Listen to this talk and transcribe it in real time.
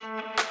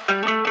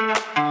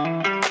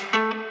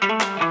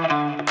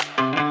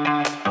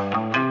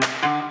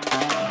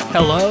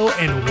Hello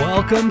and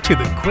welcome to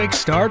the Quick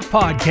Start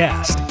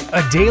Podcast,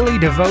 a daily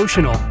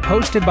devotional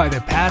hosted by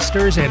the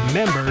pastors and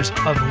members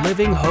of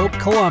Living Hope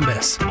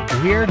Columbus.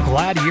 We're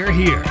glad you're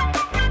here.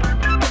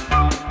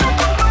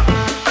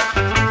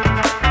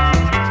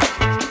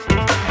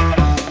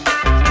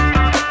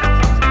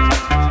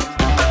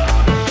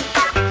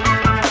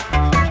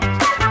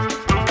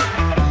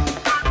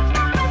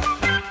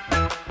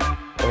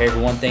 Hey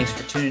everyone, thanks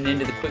for tuning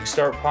into the Quick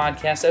Start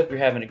Podcast. I hope you're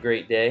having a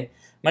great day.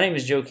 My name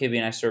is Joe Kibbe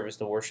and I serve as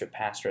the worship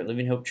pastor at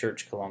Living Hope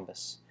Church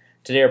Columbus.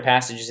 Today our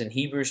passage is in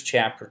Hebrews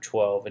chapter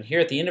 12, and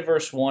here at the end of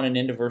verse 1 and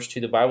into verse 2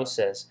 the Bible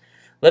says,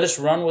 "Let us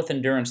run with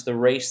endurance the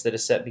race that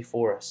is set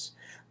before us,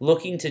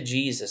 looking to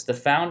Jesus, the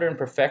founder and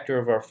perfecter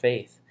of our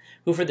faith,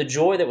 who for the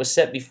joy that was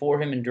set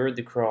before him endured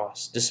the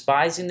cross,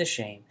 despising the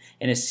shame,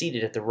 and is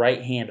seated at the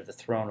right hand of the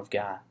throne of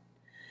God."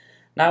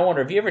 Now I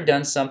wonder, have you ever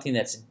done something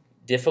that's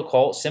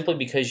difficult simply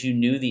because you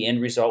knew the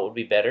end result would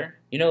be better?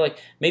 You know, like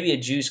maybe a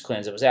juice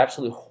cleanse that was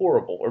absolutely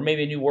horrible, or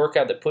maybe a new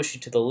workout that pushed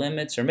you to the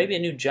limits, or maybe a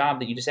new job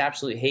that you just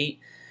absolutely hate,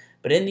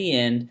 but in the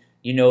end,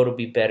 you know it'll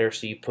be better,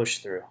 so you push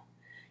through.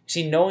 You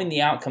see, knowing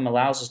the outcome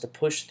allows us to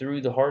push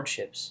through the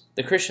hardships.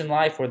 The Christian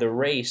life, or the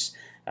race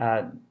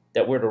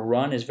that we're to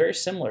run, is very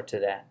similar to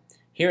that.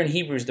 Here in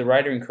Hebrews, the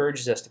writer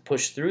encourages us to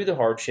push through the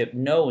hardship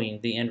knowing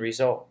the end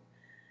result.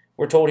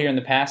 We're told here in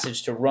the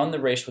passage to run the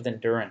race with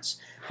endurance,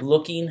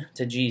 looking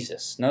to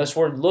Jesus. Now this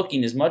word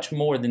looking is much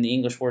more than the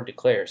English word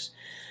declares.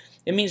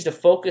 It means to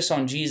focus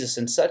on Jesus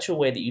in such a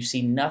way that you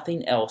see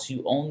nothing else,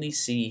 you only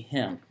see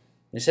Him.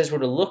 It says we're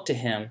to look to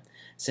Him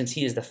since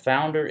He is the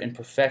founder and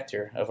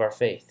perfecter of our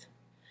faith.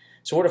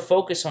 So we're to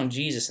focus on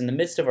Jesus in the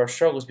midst of our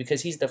struggles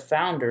because He's the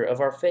founder of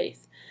our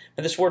faith.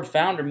 Now this word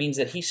founder means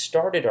that He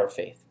started our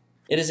faith.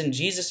 It is in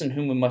Jesus in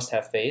whom we must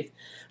have faith,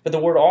 but the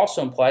word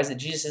also implies that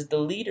Jesus is the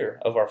leader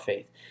of our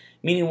faith,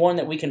 meaning one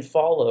that we can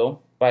follow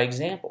by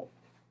example.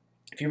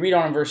 If you read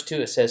on in verse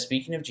 2, it says,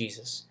 speaking of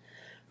Jesus,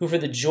 who for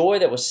the joy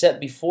that was set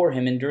before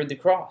Him endured the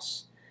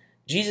cross.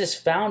 Jesus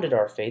founded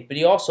our faith, but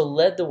He also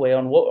led the way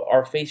on what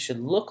our faith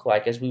should look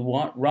like as we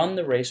run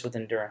the race with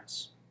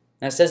endurance.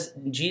 Now it says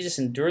Jesus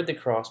endured the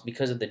cross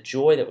because of the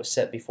joy that was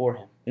set before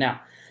Him.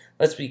 Now,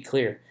 let's be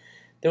clear.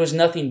 There was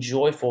nothing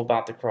joyful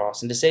about the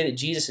cross, and to say that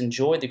Jesus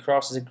enjoyed the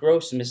cross is a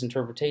gross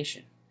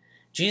misinterpretation.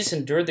 Jesus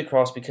endured the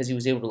cross because He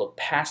was able to look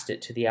past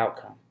it to the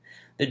outcome.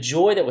 The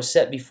joy that was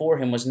set before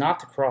Him was not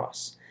the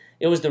cross.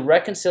 It was the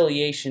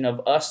reconciliation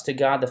of us to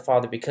God the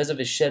Father because of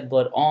His shed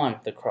blood on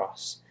the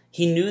cross.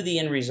 He knew the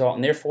end result,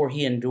 and therefore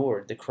He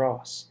endured the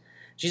cross.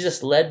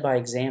 Jesus led by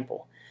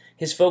example.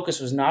 His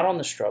focus was not on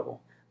the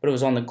struggle, but it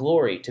was on the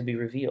glory to be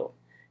revealed.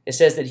 It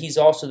says that He's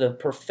also the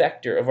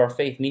perfecter of our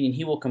faith, meaning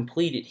He will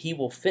complete it, He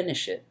will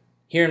finish it.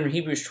 Here in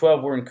Hebrews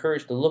 12, we're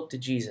encouraged to look to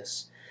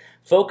Jesus.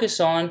 Focus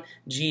on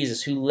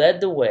Jesus, who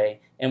led the way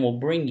and will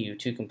bring you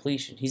to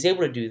completion. He's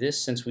able to do this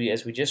since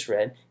as we just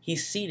read,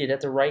 He's seated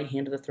at the right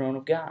hand of the throne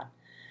of God.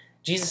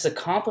 Jesus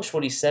accomplished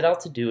what He set out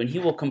to do, and He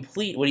will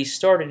complete what He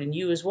started in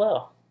you as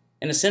well.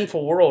 In a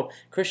sinful world,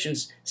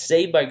 Christians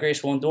saved by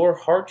grace will endure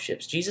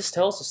hardships. Jesus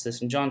tells us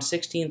this in John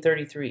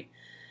 16:33.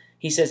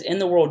 He says, in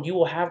the world you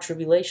will have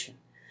tribulation,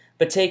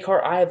 but take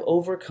heart, I have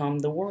overcome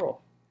the world.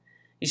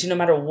 You see, no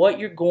matter what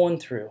you're going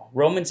through,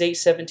 Romans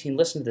 8:17,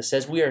 listen to this,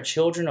 says we are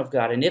children of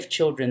God, and if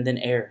children, then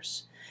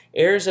heirs.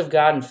 Heirs of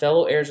God and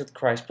fellow heirs with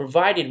Christ,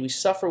 provided we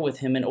suffer with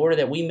Him in order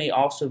that we may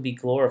also be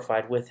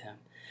glorified with Him.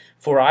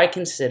 For I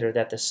consider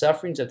that the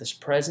sufferings of this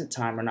present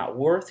time are not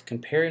worth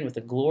comparing with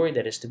the glory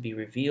that is to be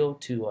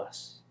revealed to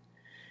us.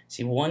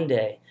 See, one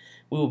day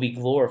we will be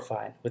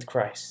glorified with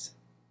Christ.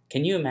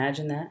 Can you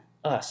imagine that?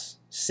 Us,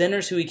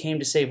 sinners who He came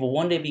to save, will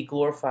one day be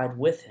glorified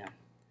with Him.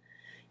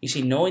 You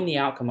see, knowing the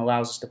outcome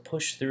allows us to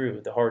push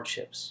through the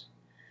hardships.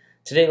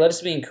 Today, let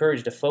us be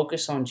encouraged to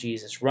focus on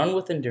Jesus, run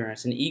with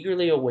endurance, and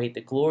eagerly await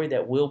the glory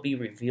that will be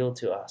revealed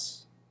to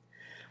us.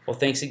 Well,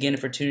 thanks again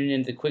for tuning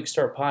in to the Quick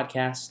Start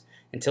Podcast.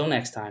 Until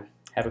next time,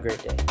 have a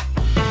great day.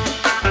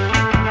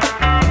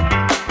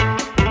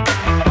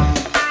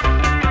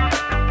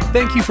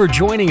 Thank you for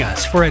joining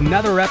us for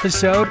another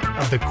episode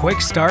of the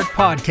Quick Start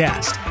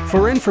Podcast.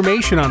 For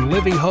information on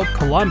Living Hope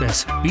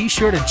Columbus, be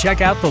sure to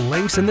check out the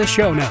links in the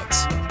show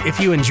notes. If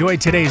you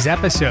enjoyed today's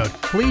episode,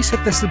 please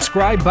hit the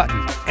subscribe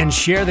button and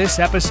share this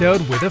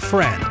episode with a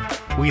friend.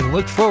 We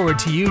look forward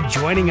to you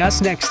joining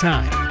us next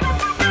time.